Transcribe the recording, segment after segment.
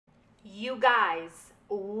You guys,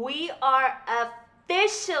 we are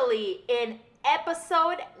officially in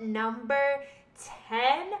episode number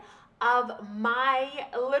 10 of my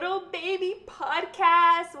little baby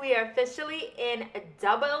podcast. We are officially in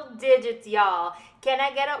double digits, y'all. Can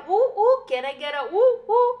I get a woo woo? Can I get a woo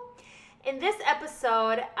woo? In this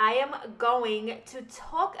episode, I am going to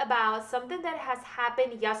talk about something that has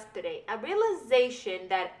happened yesterday, a realization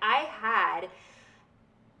that I had,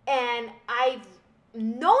 and I've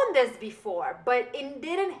known this before, but it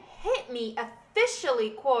didn't hit me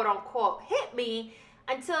officially, quote unquote, hit me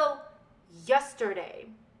until yesterday.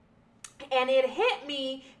 And it hit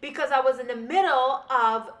me because I was in the middle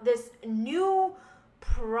of this new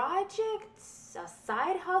project, a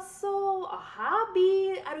side hustle, a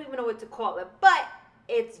hobby. I don't even know what to call it, but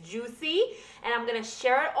it's juicy, and I'm gonna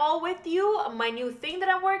share it all with you. My new thing that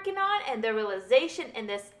I'm working on and the realization in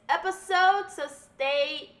this episode. So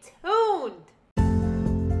stay tuned.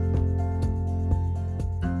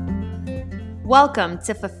 Welcome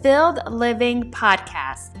to Fulfilled Living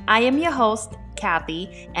Podcast. I am your host,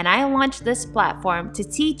 Kathy, and I launched this platform to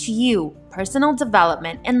teach you personal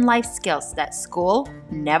development and life skills that school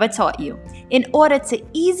never taught you in order to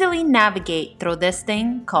easily navigate through this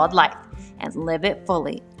thing called life and live it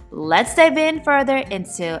fully. Let's dive in further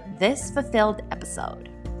into this fulfilled episode.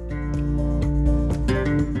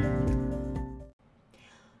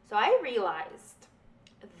 So I realized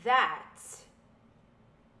that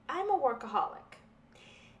I'm a workaholic.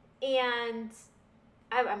 And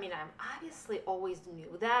I mean, I obviously always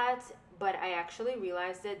knew that, but I actually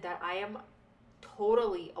realized it that I am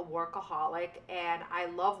totally a workaholic, and I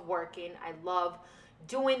love working. I love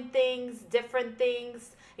doing things, different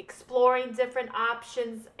things, exploring different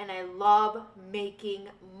options, and I love making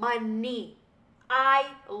money. I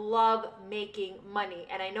love making money,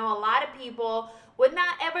 and I know a lot of people would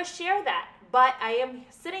not ever share that, but I am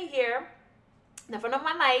sitting here in front of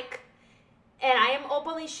my mic and I am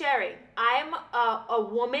openly sharing. I'm a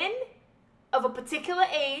woman of a particular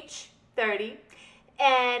age, 30,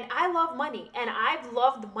 and I love money. And I've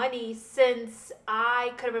loved money since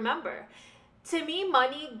I could remember. To me,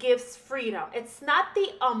 money gives freedom. It's not the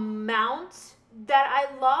amount that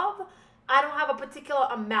I love. I don't have a particular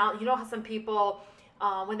amount. You know how some people,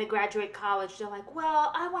 when they graduate college, they're like,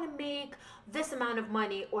 well, I want to make this amount of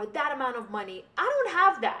money or that amount of money. I don't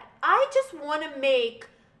have that. I just want to make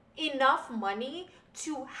enough money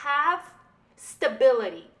to have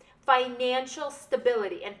stability, financial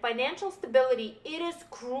stability. And financial stability, it is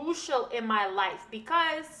crucial in my life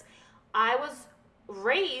because I was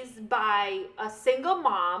raised by a single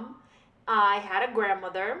mom. I had a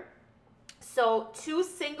grandmother. So two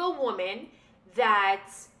single women that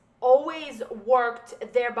always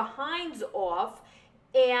worked their behinds off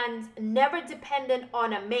and never dependent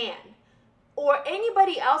on a man or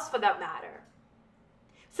anybody else for that matter.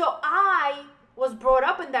 So I was brought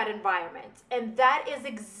up in that environment, and that is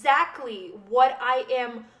exactly what I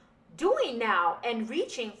am doing now and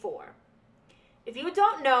reaching for. If you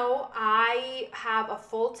don't know, I have a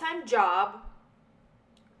full-time job.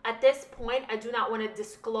 At this point, I do not want to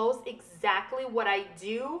disclose exactly what I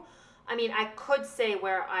do. I mean, I could say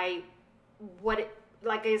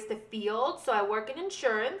like is the field. So I work in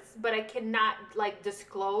insurance, but I cannot like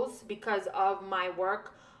disclose because of my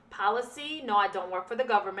work policy. No, I don't work for the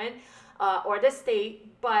government or the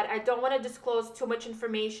state, but I don't want to disclose too much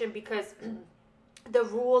information because the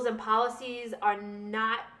rules and policies are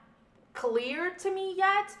not clear to me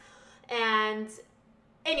yet. And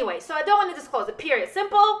anyway, so I don't want to disclose it, period.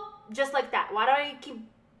 Simple, just like that. Why do I keep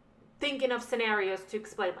thinking of scenarios to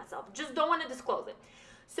explain myself? Just don't want to disclose it.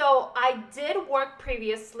 So I did work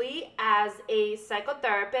previously as a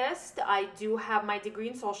psychotherapist. I do have my degree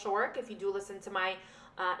in social work. If you do listen to my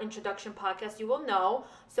introduction podcast, you will know.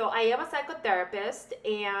 So I am a psychotherapist,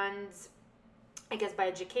 and I guess by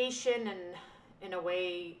education and in a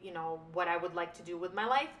way, you know, what I would like to do with my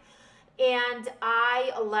life. And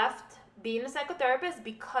I left being a psychotherapist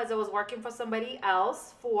because I was working for somebody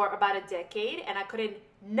else for about a decade, and I couldn't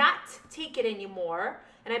not take it anymore.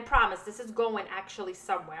 And I promise this is going actually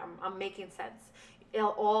somewhere. I'm making sense. It'll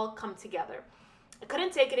all come together. I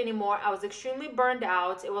couldn't take it anymore. I was extremely burned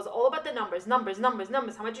out. It was all about the numbers.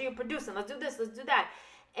 How much are you producing? Let's do this, let's do that.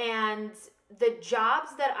 And the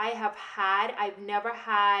jobs that I have had, I've never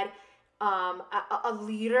had a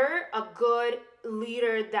leader, a good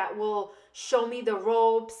leader that will show me the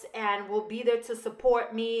ropes and will be there to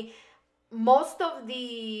support me. Most of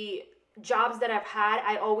the jobs that I've had,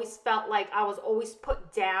 I always felt like I was always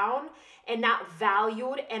put down and not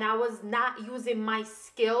valued, and I was not using my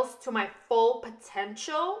skills to my full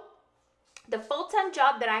potential. The full-time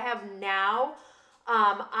job that I have now,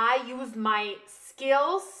 I use my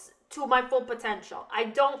skills to my full potential. I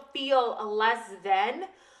don't feel less than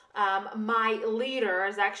my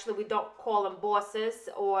leaders. Actually, we don't call them bosses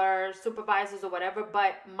or supervisors or whatever,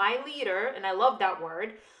 but my leader, and I love that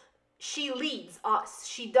word, she leads us.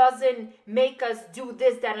 She doesn't make us do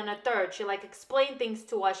this, that, and a third. She like explain things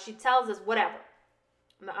to us. She tells us whatever.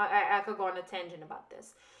 I could go on a tangent about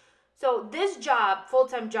this. So this job,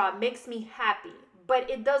 full-time job, makes me happy, but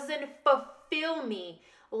it doesn't fulfill me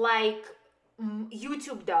like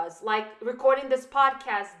YouTube does, like recording this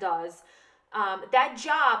podcast does. That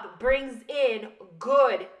job brings in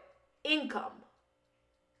good income.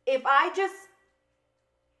 If I just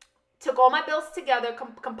took all my bills together,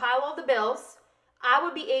 compile all the bills, I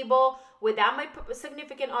would be able, without my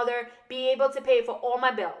significant other, be able to pay for all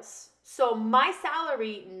my bills. So my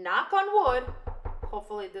salary, knock on wood,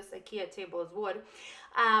 hopefully this IKEA table is wood,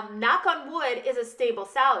 knock on wood, is a stable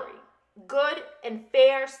salary. Good and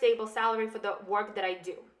fair, stable salary for the work that I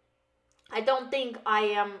do. I don't think I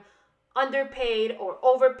am underpaid or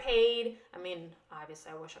overpaid. I mean,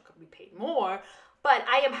 obviously I wish I could be paid more, but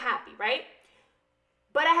I am happy, right?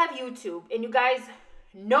 But I have YouTube, and you guys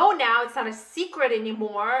know now, it's not a secret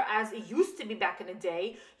anymore as it used to be back in the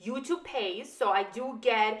day. YouTube pays, so I do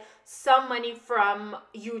get some money from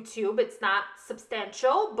YouTube. It's not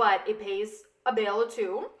substantial, but it pays a bill or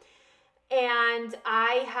two. And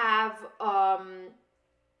I have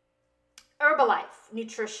Herbalife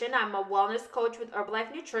Nutrition. I'm a wellness coach with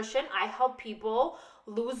Herbalife Nutrition. I help people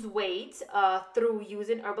lose weight through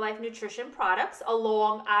using Herbalife Nutrition products,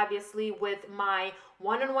 along obviously with my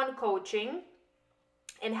one-on-one coaching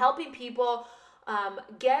and helping people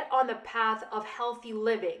get on the path of healthy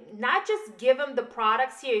living. Not just give them the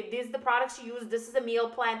products, here, these are the products you use, this is a meal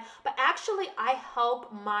plan, but actually I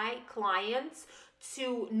help my clients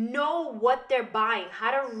to know what they're buying,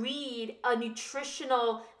 how to read a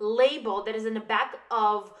nutritional label that is in the back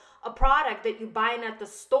of a product that you're buying at the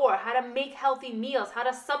store, how to make healthy meals, how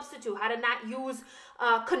to substitute, how to not use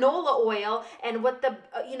canola oil, and what the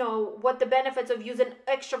benefits of using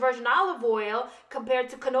extra virgin olive oil compared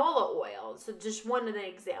to canola oil. So just one of the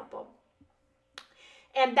example.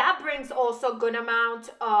 And that brings also a good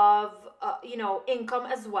amount of income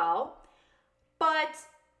as well. But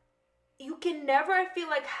you can never, I feel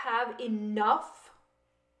like, have enough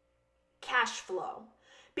cash flow,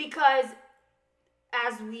 because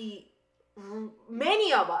as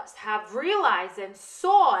many of us have realized and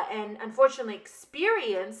saw and unfortunately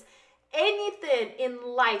experienced, anything in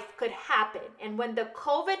life could happen. And when the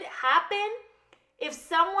COVID happened, if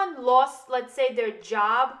someone lost, let's say, their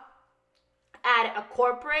job at a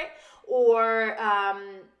corporate or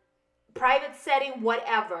private setting,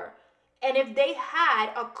 whatever, and if they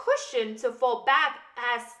had a cushion to fall back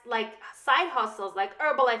as like side hustles like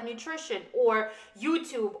Herbalife Nutrition or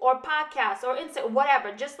YouTube or podcasts or Insta,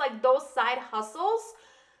 whatever, just like those side hustles,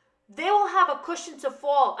 they will have a cushion to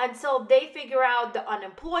fall until they figure out the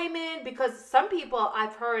unemployment, because some people,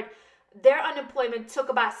 I've heard, their unemployment took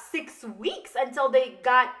about 6 weeks until they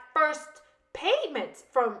got first payment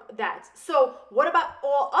from that. So what about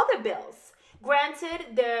all other bills?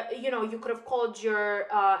 Granted, you could have called your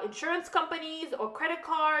insurance companies or credit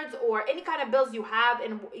cards or any kind of bills you have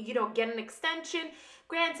and, get an extension.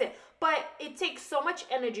 Granted, but it takes so much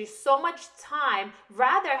energy, so much time.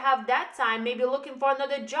 Rather have that time maybe looking for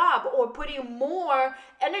another job or putting more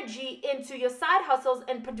energy into your side hustles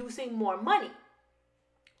and producing more money.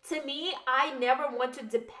 To me, I never want to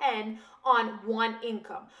depend on one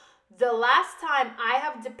income. The last time I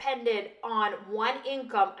have depended on one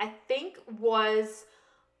income, I think, was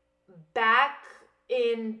back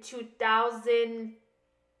in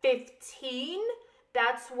 2015.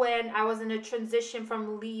 That's when I was in a transition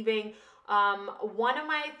from leaving one of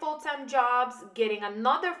my full-time jobs, getting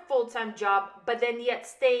another full-time job, but then yet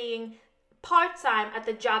staying part-time at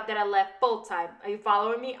the job that I left full-time. Are you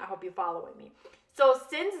following me? I hope you're following me. So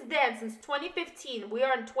since then, since 2015, we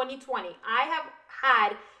are in 2020, I have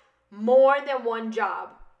had more than one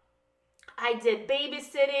job. I did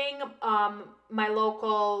babysitting,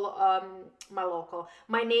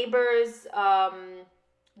 my neighbors'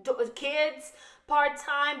 kids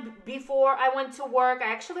part-time before I went to work.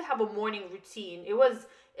 I actually have a morning routine. It was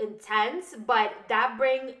intense, but that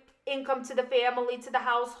bring income to the family, to the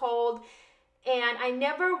household. And I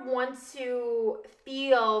never want to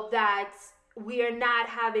feel that we are not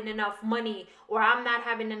having enough money, or I'm not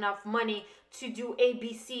having enough money to do A,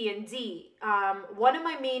 B, C, and D. One of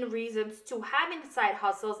my main reasons to having side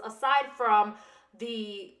hustles, aside from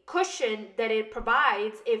the cushion that it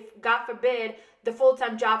provides if, God forbid, the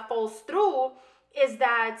full-time job falls through, is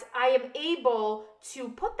that I am able to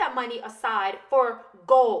put that money aside for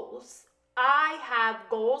goals. I have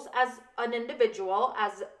goals as an individual,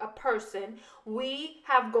 as a person. We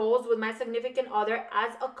have goals with my significant other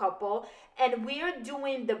as a couple, and we are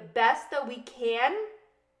doing the best that we can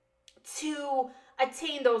to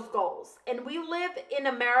attain those goals. And we live in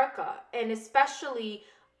America, and especially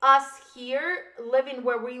us here living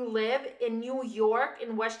where we live in New York,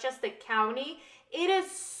 in Westchester County, it is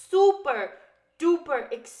super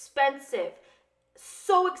duper expensive.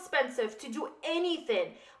 So expensive to do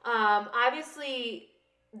anything. Obviously,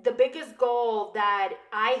 the biggest goal that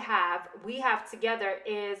we have together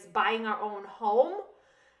is buying our own home,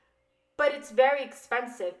 but it's very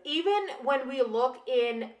expensive. Even when we look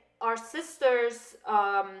in our sister's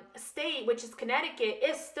state, which is Connecticut,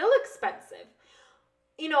 is still expensive.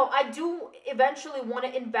 I do eventually want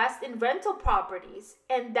to invest in rental properties,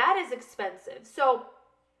 and that is expensive. So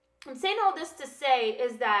I'm saying all this to say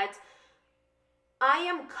is that I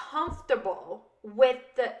am comfortable with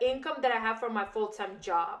the income that I have from my full-time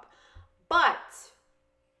job, but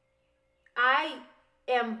I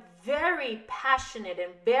am very passionate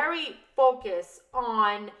and very focused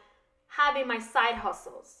on having my side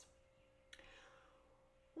hustles.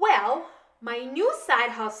 Well, my new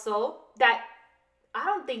side hustle that I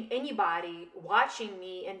don't think anybody watching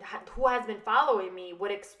me and who has been following me would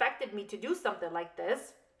expected me to do something like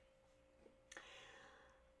this.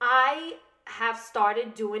 I have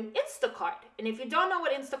started doing Instacart. And if you don't know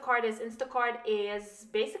what Instacart is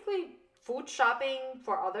basically food shopping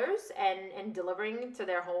for others and delivering to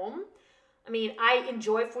their home. I mean, I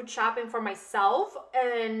enjoy food shopping for myself,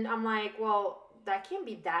 and I'm like, well, that can't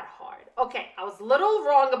be that hard. Okay, I was a little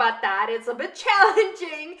wrong about that. It's a bit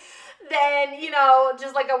challenging than,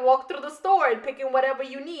 just like I walk through the store and picking whatever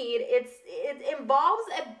you need. It involves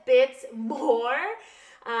a bit more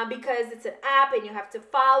because it's an app and you have to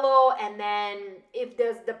follow, and then if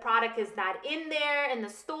the product is not in there in the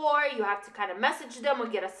store, you have to kind of message them or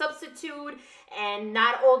get a substitute, and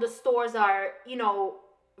not all the stores are,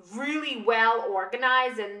 really well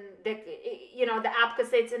organized, and the app could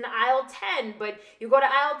say it's in aisle 10, but you go to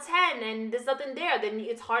aisle 10 and there's nothing there, then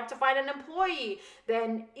it's hard to find an employee.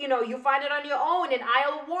 Then you find it on your own in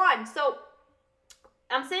aisle 1. So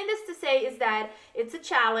I'm saying this to say is that it's a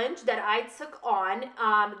challenge that I took on.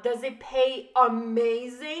 Does it pay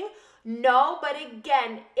amazing? No, but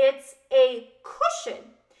again, it's a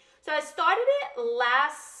cushion. So I started it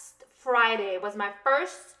last Friday. Was my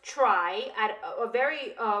first try at a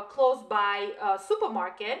very close by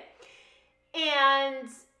supermarket. And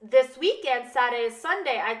this weekend, Saturday,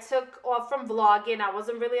 Sunday, I took off from vlogging. I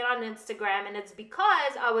wasn't really on Instagram, and it's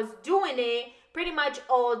because I was doing it pretty much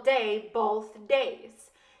all day, both days.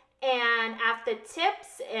 And after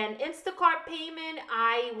tips and Instacart payment,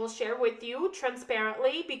 I will share with you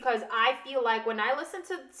transparently, because I feel like when I listen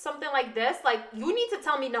to something like this, like, you need to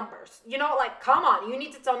tell me numbers. Come on, you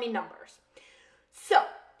need to tell me numbers. So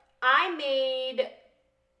I made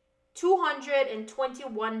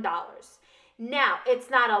 $221. Now, it's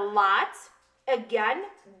not a lot. Again,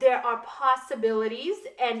 there are possibilities,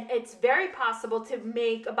 and it's very possible to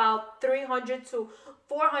make about $300 to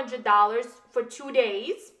 $400 for 2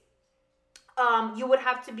 days. You would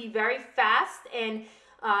have to be very fast, and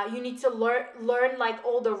you need to learn like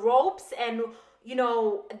all the ropes and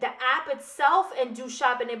the app itself, and do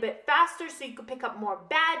shopping a bit faster so you could pick up more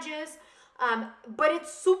badges. But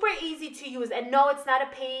it's super easy to use, and no, it's not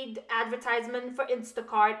a paid advertisement for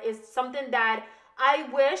Instacart. It's something that I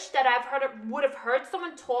wish that would have heard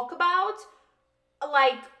someone talk about,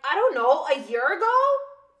 like, I don't know, a year ago.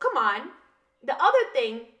 Come on. The other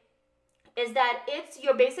thing is that it's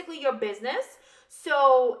basically your business.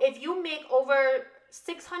 So if you make over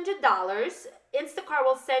 $600, Instacart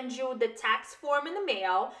will send you the tax form in the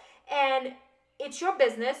mail, and it's your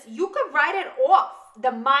business. You could write it off.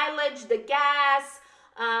 The mileage, the gas.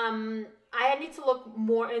 I need to look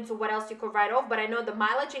more into what else you could write off, but I know the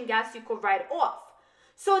mileage and gas you could write off.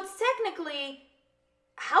 So it's technically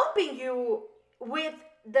helping you with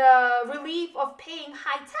the relief of paying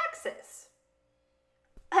high taxes.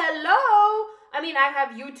 Hello. I mean, I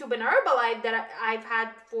have YouTube and Herbalife that I've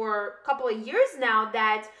had for a couple of years now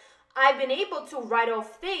that I've been able to write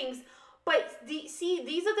off things. But these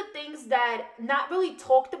are the things that not really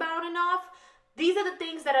talked about enough. These are the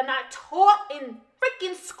things that are not taught in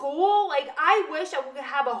freaking school. Like, I wish I would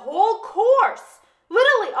have a whole course,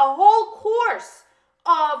 literally a whole course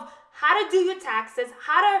of how to do your taxes,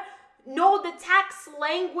 how to know the tax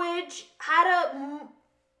language, how to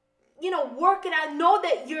work it out, know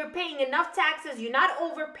that you're paying enough taxes, you're not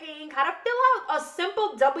overpaying, how to fill out a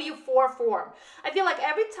simple W-4 form. I feel like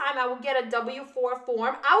every time I would get a W-4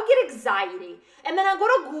 form, I would get anxiety. And then I go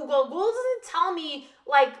to Google. Google doesn't tell me,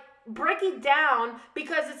 like, break it down,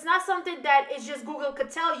 because it's not something that is just Google could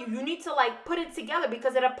tell you. You need to, like, put it together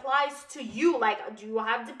because it applies to you. Like, do you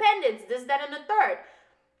have dependents? This, that, and the third.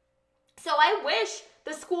 So I wish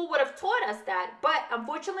the school would have taught us that, but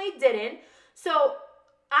unfortunately it didn't. So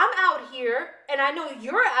I'm out here, and I know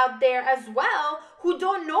you're out there as well, who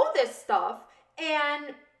don't know this stuff.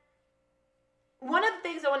 And one of the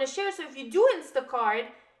things I want to share, so if you do Instacart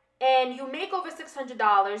and you make over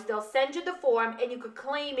 $600, they'll send you the form, and you could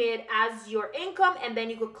claim it as your income, and then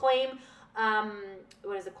you could claim,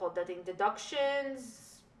 what is it called? I think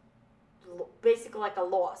deductions, basically like a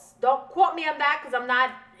loss. Don't quote me on that, because I'm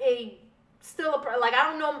not I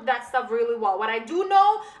don't know that stuff really well. What I do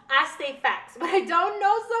know, I state facts. But I don't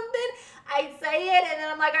know something, I say it, and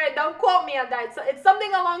then I'm like, all right, don't quote me on that. So it's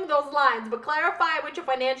something along those lines, but clarify with your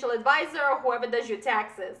financial advisor or whoever does your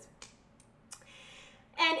taxes.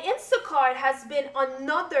 And Instacart has been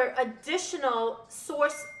another additional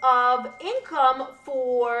source of income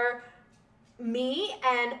for me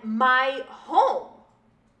and my home.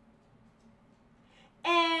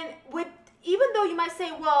 And even though you might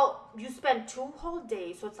say, well, you spend 2 whole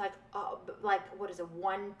days, so it's like what is it,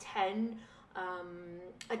 110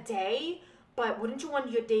 a day, but wouldn't you want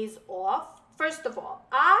your days off? First of all,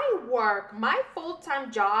 my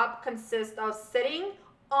full-time job consists of sitting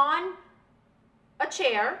on a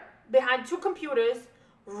chair behind 2 computers,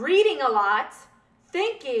 reading a lot,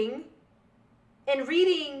 thinking, and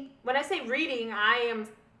reading. When I say reading, I am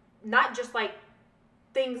not just like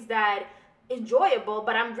things that enjoyable,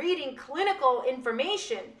 but I'm reading clinical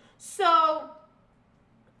information. So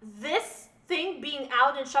this thing, being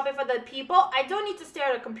out and shopping for the people, I don't need to stare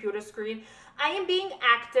at a computer screen. I am being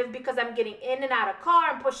active because I'm getting in and out of car.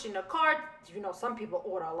 I'm pushing the cart. Some people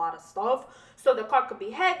order a lot of stuff, so the cart could be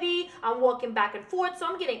heavy. I'm walking back and forth, so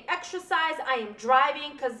I'm getting exercise. I am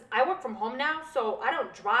driving because I work from home now, so I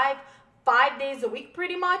don't drive 5 days a week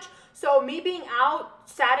pretty much. So me being out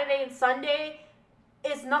Saturday and Sunday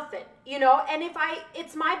is nothing, and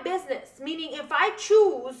it's my business, meaning if I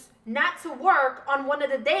choose not to work on one of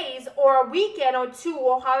the days or a weekend or 2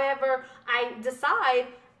 or however I decide,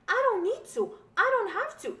 I don't need to. I don't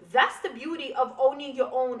have to. That's the beauty of owning your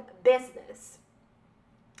own business.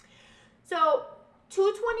 So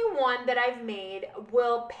 $221 that I've made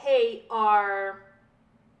will pay our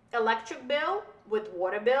electric bill with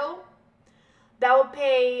water bill. That will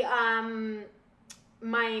pay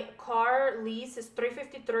my car lease is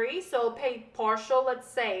 $353, so pay partial. Let's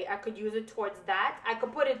say I could use it towards that. I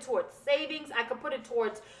could put it towards savings. I could put it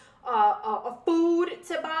towards a food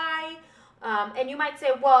to buy. And you might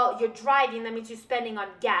say, well, you're driving, that means you're spending on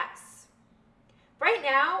gas. Right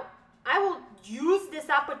now, I will use this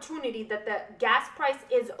opportunity that the gas price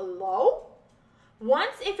is low.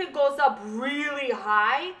 Once if it goes up really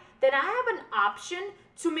high, then I have an option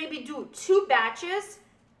to maybe do 2 batches,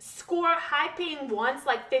 score high-paying ones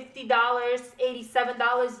like $50,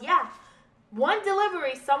 $87. Yeah, one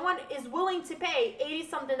delivery, someone is willing to pay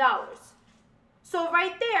 $80-something. So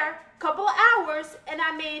right there, couple of hours, and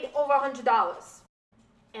I made over $100.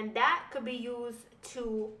 And that could be used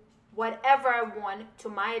to whatever I want, to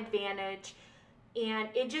my advantage, and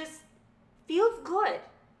it just feels good.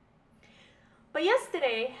 But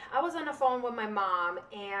yesterday, I was on the phone with my mom,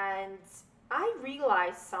 and I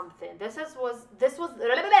realized something. This was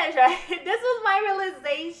my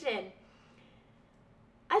realization.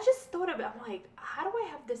 I just thought of it. I'm like, how do I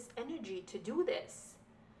have this energy to do this?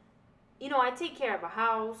 I take care of a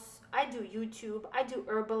house. I do YouTube. I do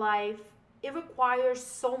Herbalife. It requires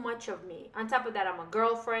so much of me. On top of that, I'm a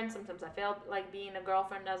girlfriend. Sometimes I feel like being a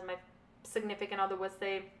girlfriend, as my significant other would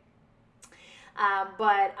say.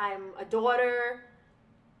 But I'm a daughter.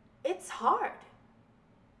 It's hard.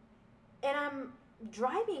 And I'm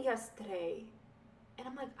driving yesterday, and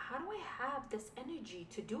I'm like, how do I have this energy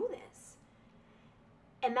to do this?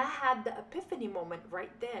 And I had the epiphany moment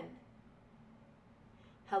right then.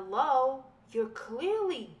 Hello, you're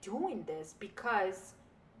clearly doing this because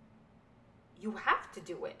you have to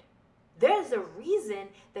do it. There's a reason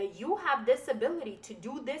that you have this ability to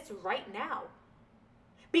do this right now.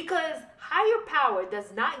 Because higher power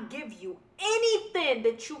does not give you anything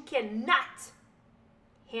that you cannot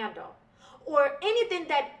handle, or anything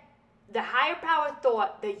that the higher power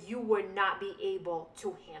thought that you would not be able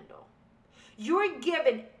to handle. You're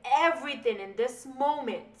given everything in this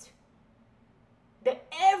moment,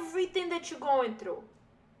 everything that you're going through,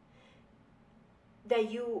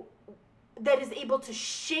 that is able to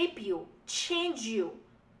shape you, change you,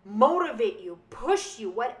 motivate you, push you,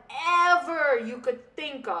 whatever you could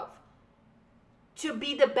think of, to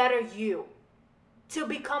be the better you, to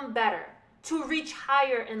become better, to reach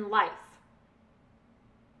higher in life.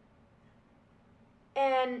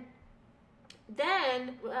 And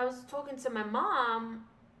then I was talking to my mom,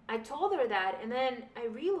 I told her that, and then I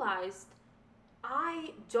realized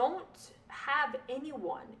I don't have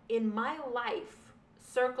anyone in my life,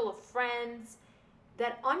 circle of friends,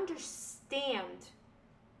 that understand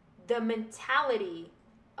the mentality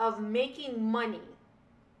of making money,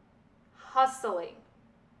 hustling,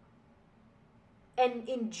 and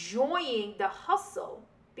enjoying the hustle.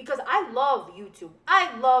 Because I love YouTube.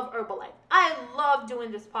 I love Herbalife. I love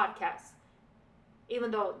doing this podcast. Even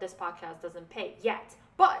though this podcast doesn't pay yet.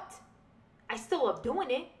 But I still love doing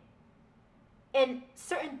it. And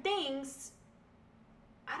certain things,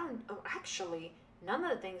 none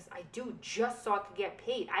of the things I do just so I could get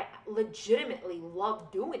paid. I legitimately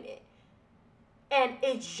love doing it. And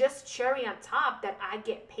it's just cherry on top that I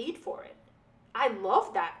get paid for it. I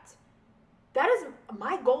love that. That is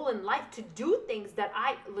my goal in life, to do things that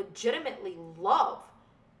I legitimately love,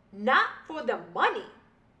 not for the money,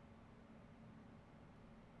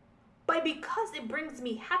 but because it brings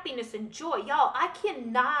me happiness and joy. Y'all, I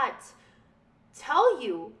cannot tell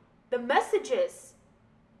you the messages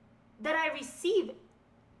that I receive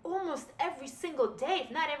almost every single day,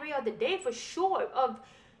 if not every other day for sure, of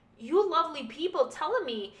you lovely people telling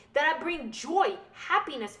me that I bring joy,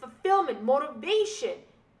 happiness, fulfillment, motivation.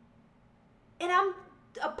 And I'm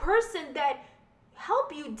a person that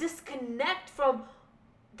help you disconnect from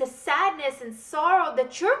the sadness and sorrow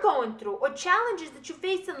that you're going through, or challenges that you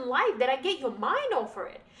face in life, that I get your mind over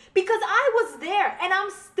it. Because I was there and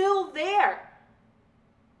I'm still there.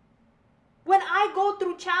 When I go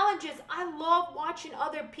through challenges, I love watching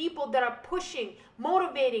other people that are pushing,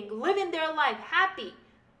 motivating, living their life happy.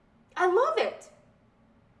 I love it.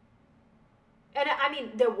 And I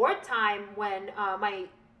mean, there were times when my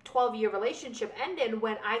 12-year relationship ended,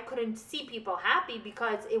 when I couldn't see people happy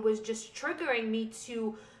because it was just triggering me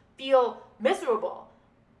to feel miserable.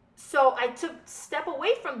 So I took a step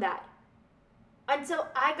away from that until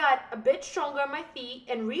I got a bit stronger on my feet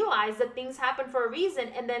and realized that things happen for a reason.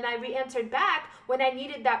 And then I re-entered back when I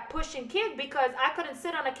needed that push and kick, because I couldn't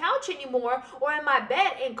sit on a couch anymore or in my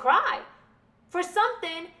bed and cry for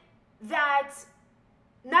something that,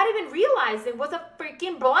 not even realizing, was a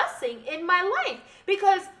freaking blessing in my life.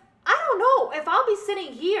 Because I don't know if I'll be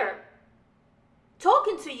sitting here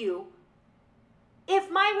talking to you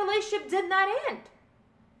if my relationship did not end.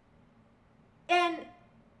 And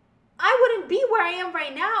I wouldn't be where I am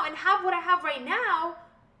right now and have what I have right now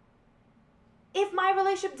if my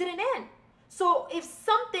relationship didn't end. So if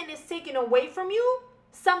something is taken away from you,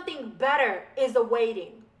 something better is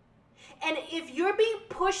awaiting. And if you're being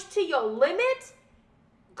pushed to your limit,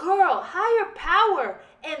 girl, higher power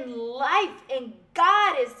and life and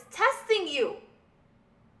God is testing you.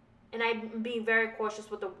 And I'm being very cautious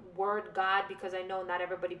with the word God, because I know not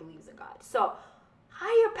everybody believes in God. So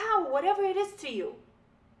higher power, whatever it is to you,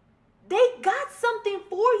 they got something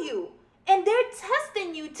for you. And they're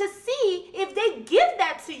testing you to see if they give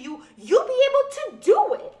that to you, you'll be able to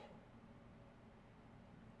do it.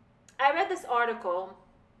 I read this article.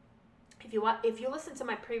 If you listen to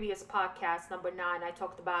my previous podcast, number 9, I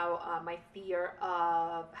talked about my fear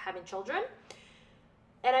of having children.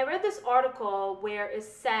 And I read this article where it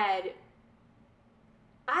said,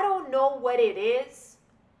 I don't know what it is,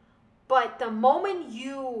 but the moment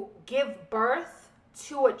you give birth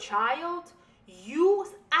to a child, you,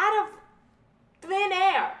 out of thin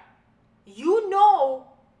air, you know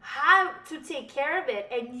how to take care of it,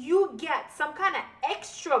 and you get some kind of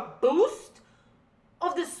extra boost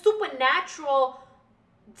of the supernatural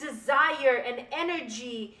desire and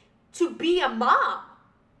energy to be a mom,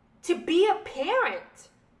 to be a parent.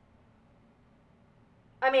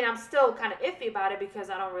 I mean, I'm still kind of iffy about it because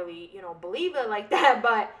I don't really, believe it like that.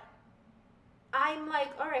 But I'm like,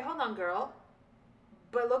 all right, hold on, girl.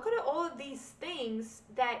 But look at all of these things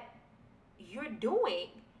that you're doing.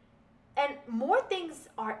 And more things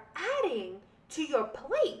are adding to your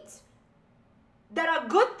plate that are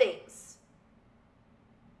good things.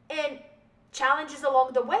 And challenges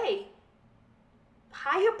along the way.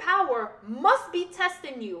 Higher power must be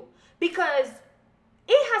testing you, because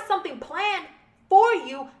it has something planned for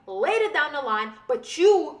you later down the line, but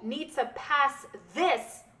you need to pass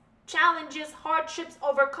this. Challenges, hardships,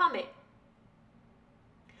 overcome it.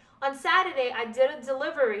 On Saturday, I did a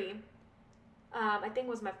delivery. I think it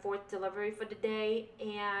was my 4th delivery for the day,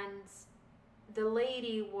 and the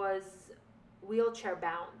lady was wheelchair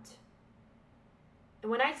bound.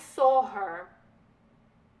 And when I saw her,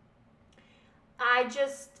 I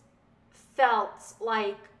just felt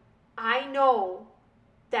like I know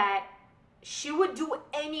that she would do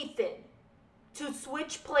anything to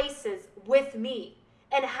switch places with me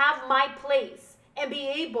and have my place and be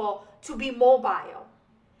able to be mobile.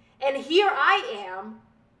 And here I am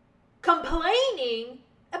complaining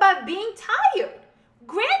about being tired.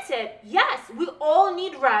 Granted, yes, we all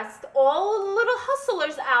need rest. All little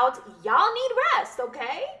hustlers out, y'all need rest,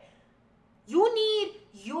 okay? You need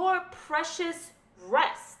your precious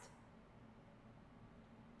rest.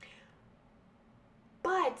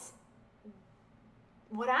 But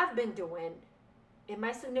what I've been doing, and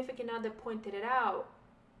my significant other pointed it out,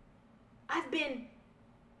 I've been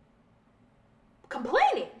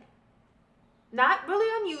complaining. Not really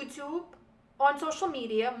on YouTube, on social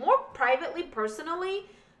media, more privately, personally,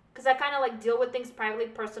 because I kind of like deal with things privately,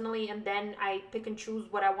 personally, and then I pick and choose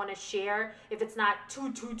what I want to share. If it's not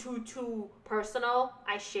too personal,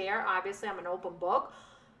 I share. Obviously, I'm an open book.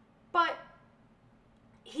 But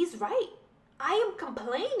he's right. I am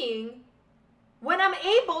complaining when I'm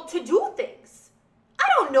able to do things. I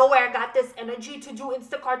don't know where I got this energy to do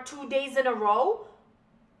Instacart 2 days in a row.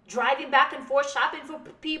 Driving back and forth, shopping for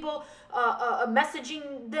people,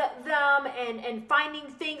 messaging them, and finding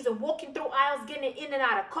things, and walking through aisles, getting in and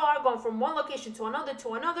out of car, going from one location to another.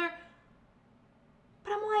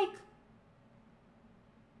 But I'm like,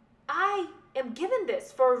 I am given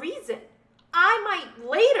this for a reason. I might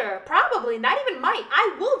later, probably, not even might,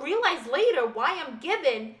 I will realize later why I'm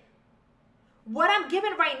given what I'm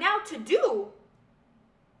given right now to do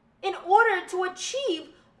in order to achieve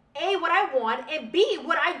A, what I want, and B,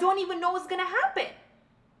 what I don't even know is going to happen.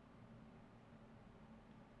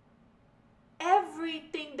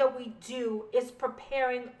 Everything that we do is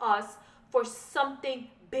preparing us for something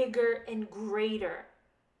bigger and greater.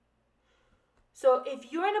 So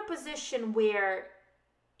if you're in a position where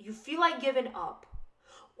you feel like giving up,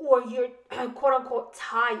 or you're quote unquote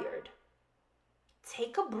tired,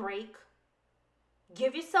 take a break,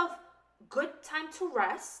 give yourself good time to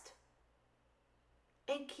rest,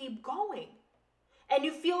 and keep going. And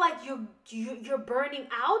you feel like you're burning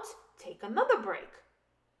out, take another break.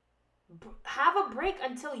 Have a break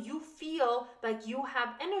until you feel like you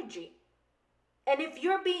have energy. And if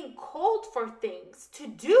you're being called for things to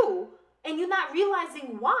do and you're not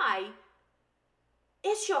realizing why,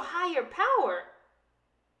 it's your higher power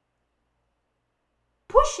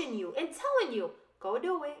pushing you and telling you, go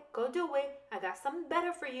do it. I got something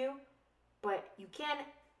better for you. But you can't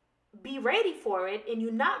be ready for it, and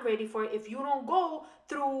you're not ready for it if you don't go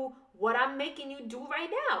through what I'm making you do right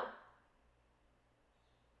now.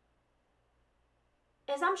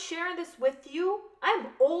 As I'm sharing this with you, I'm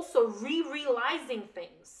also realizing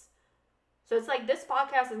things. So it's like this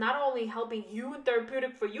podcast is not only helping you and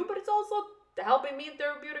therapeutic for you, but it's also helping me and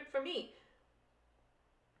therapeutic for me.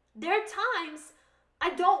 There are times I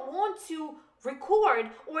don't want to record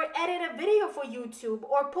or edit a video for YouTube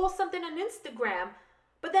or post something on Instagram.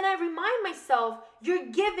 But then I remind myself, you're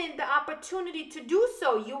given the opportunity to do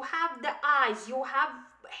so. You have the eyes, you have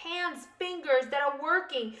hands, fingers that are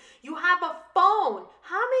working. You have a phone.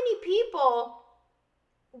 How many people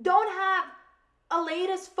don't have a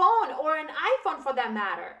latest phone or an iPhone for that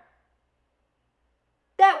matter,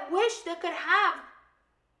 that wish they could have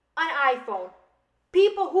an iPhone?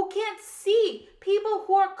 People who can't see, people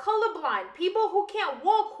who are colorblind, people who can't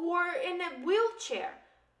walk, who are in a wheelchair.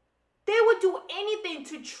 They would do anything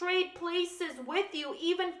to trade places with you,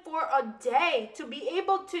 even for a day, to be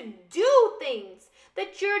able to do things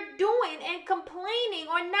that you're doing and complaining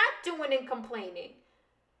or not doing and complaining.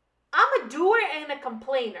 I'm a doer and a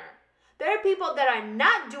complainer. There are people that are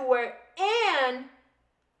not doer and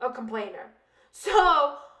a complainer.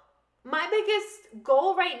 So my biggest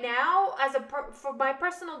goal right now for my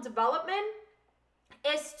personal development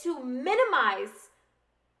is to minimize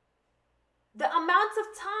the amounts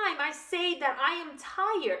of time I say that I am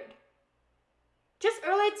tired. Just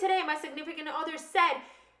earlier today, my significant other said,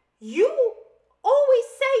 you always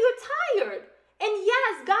say you're tired. And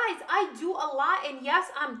yes, guys, I do a lot. And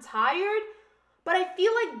yes, I'm tired. But I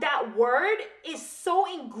feel like that word is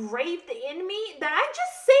so engraved in me that I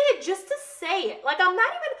just say it just to say it. Like, I'm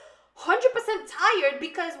not even 100% tired,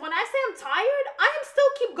 because when I say I'm tired, I am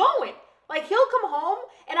still keep going. Like, he'll come home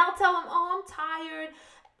and I'll tell him, oh, I'm tired.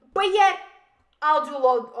 But yet, I'll do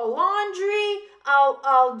laundry,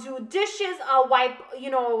 I'll do dishes, I'll wipe,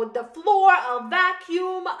 the floor, I'll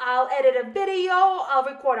vacuum, I'll edit a video, I'll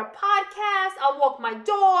record a podcast, I'll walk my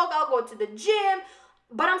dog, I'll go to the gym,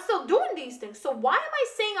 but I'm still doing these things. So why am I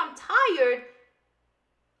saying I'm tired,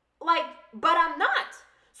 but I'm not?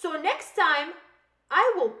 So next time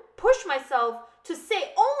I will push myself to say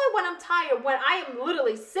only when I'm tired, when I am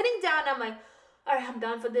literally sitting down, I'm like, all right, I'm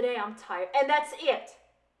done for the day, I'm tired. And that's it.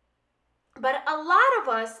 But a lot of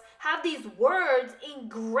us have these words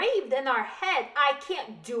engraved in our head. I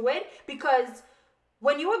can't do it because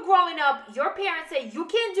when you were growing up, your parents say, you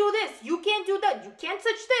can't do this, you can't do that, you can't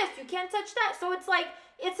touch this, you can't touch that. So it's like,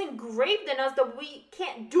 it's engraved in us that we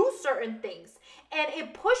can't do certain things. And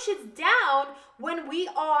it pushes down when we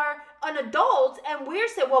are an adult and we're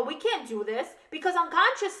saying, well, we can't do this because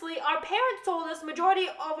unconsciously our parents told us majority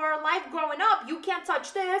of our life growing up, you can't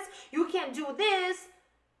touch this, you can't do this.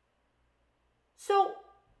 So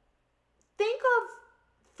think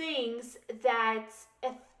of things that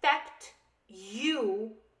affect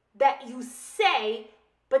you that you say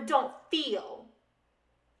but don't feel.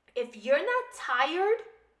 If you're not tired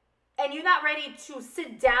and you're not ready to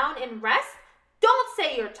sit down and rest, don't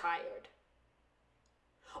say you're tired.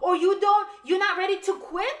 Or you're not ready to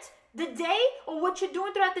quit the day or what you're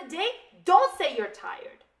doing throughout the day, don't say you're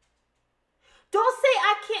tired. Don't say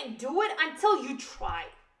I can't do it until you try.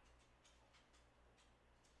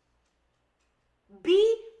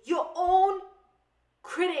 Be your own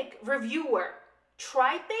critic, reviewer.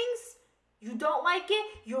 Try things, you don't like it,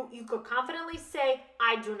 you could confidently say,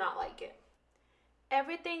 I do not like it.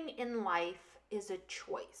 Everything in life is a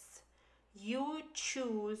choice. You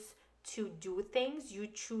choose to do things, you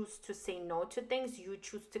choose to say no to things, you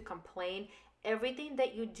choose to complain. Everything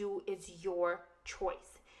that you do is your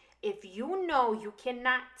choice. If you know you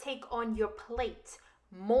cannot take on your plate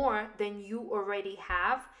more than you already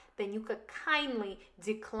have, then you could kindly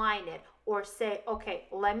decline it or say, okay,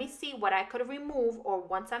 let me see what I could remove, or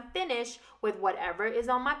once I'm finished with whatever is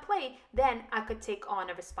on my plate, then I could take on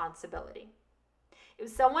a responsibility. If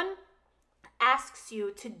someone asks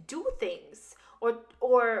you to do things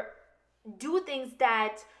or do things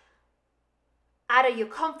that out of your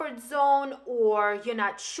comfort zone or you're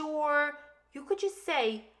not sure, you could just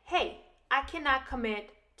say, hey, I cannot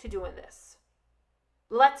commit to doing this.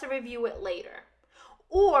 Let's review it later.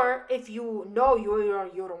 Or if you know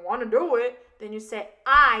you don't want to do it, then you say,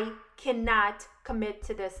 I cannot commit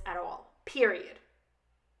to this at all, period.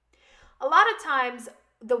 A lot of times,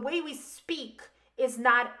 the way we speak is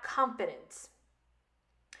not confidence.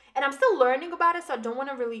 And I'm still learning about it, so I don't want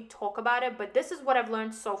to really talk about it, but this is what I've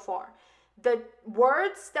learned so far. The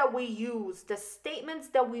words that we use, the statements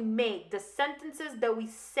that we make, the sentences that we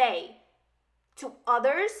say to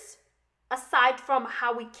others, aside from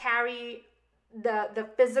how we carry the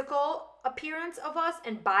physical appearance of us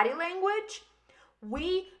and body language,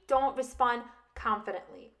 we don't respond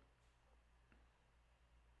confidently.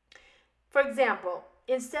 For example,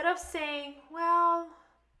 instead of saying, well,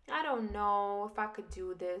 I don't know if I could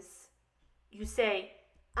do this, you say,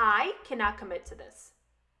 I cannot commit to this.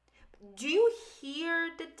 Do you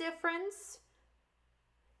hear the difference?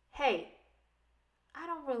 Hey, I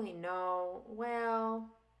don't really know. Well,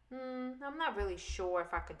 I'm not really sure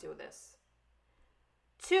if I could do this.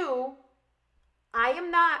 2, I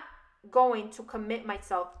am not going to commit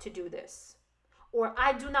myself to do this. Or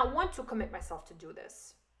I do not want to commit myself to do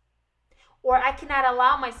this. Or I cannot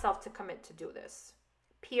allow myself to commit to do this.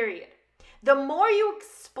 Period. The more you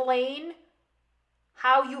explain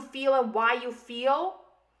how you feel and why you feel,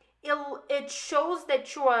 it shows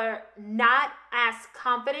that you are not as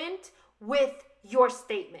confident with your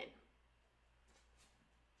statement.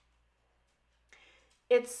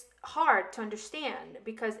 It's hard to understand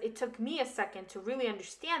because it took me a second to really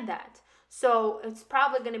understand that. So it's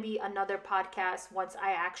probably going to be another podcast once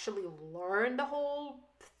I actually learn the whole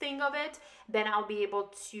thing of it. Then I'll be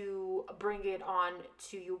able to bring it on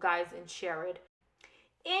to you guys and share it.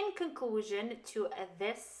 In conclusion to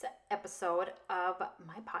this episode of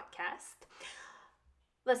my podcast,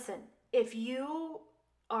 listen, if you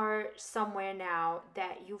are somewhere now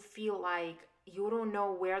that you feel like you don't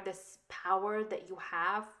know where this power that you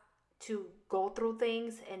have to go through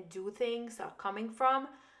things and do things are coming from,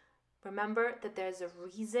 remember that there's a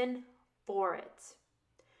reason for it.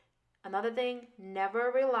 Another thing,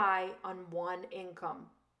 never rely on one income.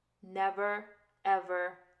 Never,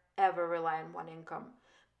 ever, ever rely on one income.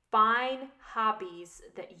 Find hobbies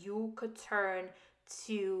that you could turn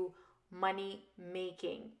to money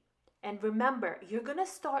making. And remember, you're going to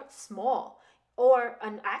start small.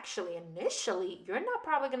 Actually, initially, you're not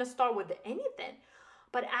probably going to start with anything.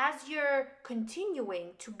 But as you're continuing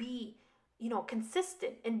to be,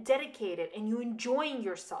 consistent and dedicated, and you enjoying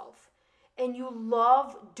yourself, and you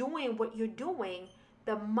love doing what you're doing,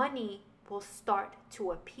 the money will start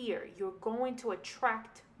to appear. You're going to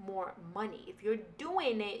attract more money. If you're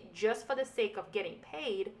doing it just for the sake of getting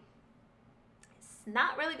paid, it's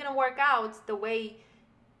not really going to work out the way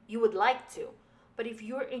you would like to. But if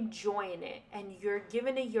you're enjoying it and you're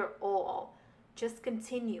giving it your all, just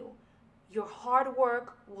continue. Your hard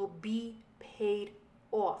work will be paid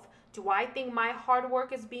off. Do I think my hard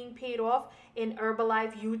work is being paid off in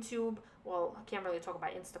Herbalife, YouTube? Well, I can't really talk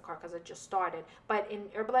about Instacart because I just started. But in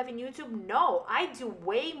Herbalife and YouTube, no. I do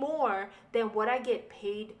way more than what I get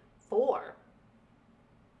paid for.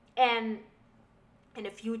 And in the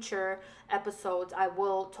future episodes, I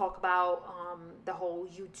will talk about the whole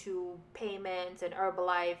YouTube payments and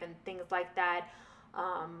Herbalife and things like that.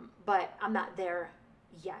 But I'm not there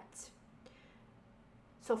yet.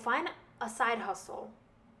 So find a side hustle.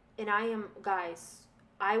 And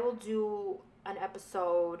I will do an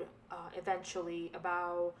episode eventually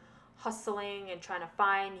about hustling and trying to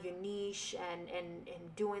find your niche and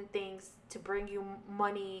doing things to bring you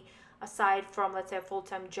money aside from, let's say, a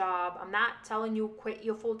full-time job. I'm not telling you quit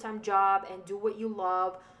your full-time job and do what you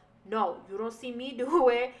love. No, you don't see me do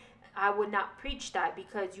it. I would not preach that,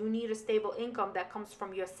 because you need a stable income that comes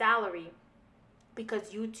from your salary, because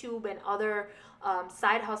YouTube and other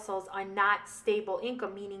side hustles are not stable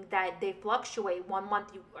income, meaning that they fluctuate. 1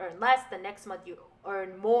 month you earn less, the next month you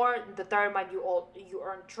earn more, the third month you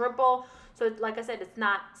earn triple. So like I said, it's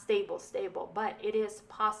not stable, but it is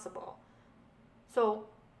possible. So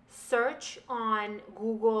search on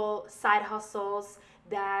Google side hustles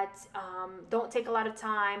that don't take a lot of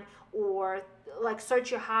time, or like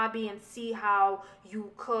search your hobby and see how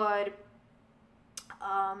you could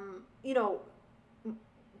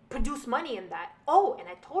produce money in that. Oh, and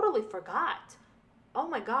I totally forgot. Oh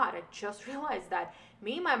my God, I just realized that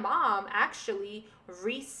me and my mom actually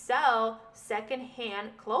resell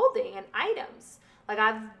secondhand clothing and items. Like,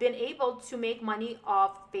 I've been able to make money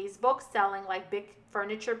off Facebook selling like big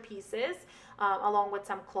furniture pieces along with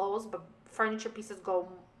some clothes, but furniture pieces go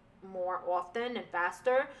more often and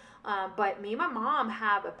faster. But me and my mom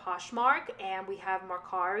have a Poshmark, and we have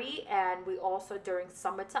Mercari, and we also during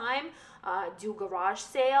summertime do garage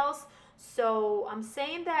sales. So I'm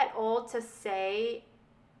saying that all to say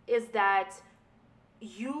is that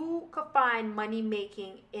you could find money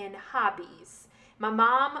making in hobbies. My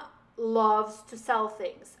mom loves to sell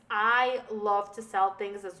things. I love to sell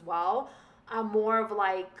things as well. I'm more of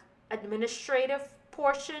like administrative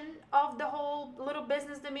portion of the whole little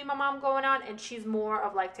business that me and my mom going on, and she's more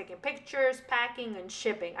of like taking pictures, packing, and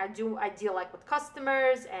shipping. I deal like with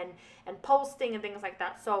customers and posting and things like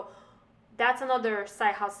that. So that's another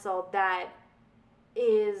side hustle that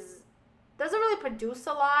doesn't really produce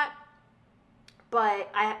a lot,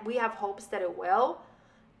 but we have hopes that it will.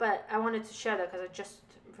 But I wanted to share that because I just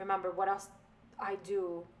remember what else I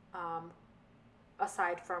do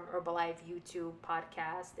aside from Herbalife, YouTube,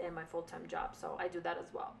 podcast, and my full-time job. So I do that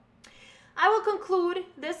as well. I will conclude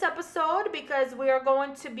this episode because we are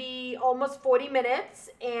going to be almost 40 minutes,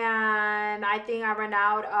 and I think I ran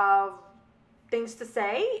out of things to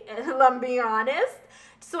say, and I'm being honest.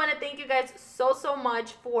 Just want to thank you guys so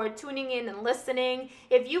much for tuning in and listening.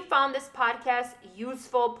 If you found this podcast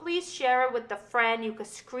useful, please share it with a friend. You can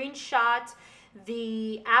screenshot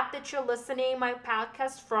the app that you're listening my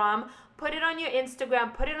podcast from, put it on your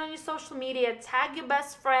Instagram, put it on your social media, tag your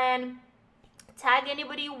best friend, tag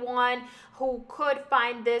anybody you want who could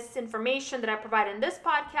find this information that I provide in this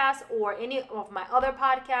podcast or any of my other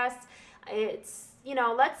podcasts. It's,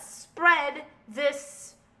 let's spread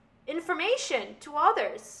this information to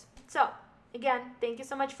others. So again, thank you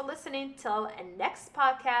so much for listening. Till next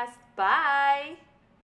podcast. Bye.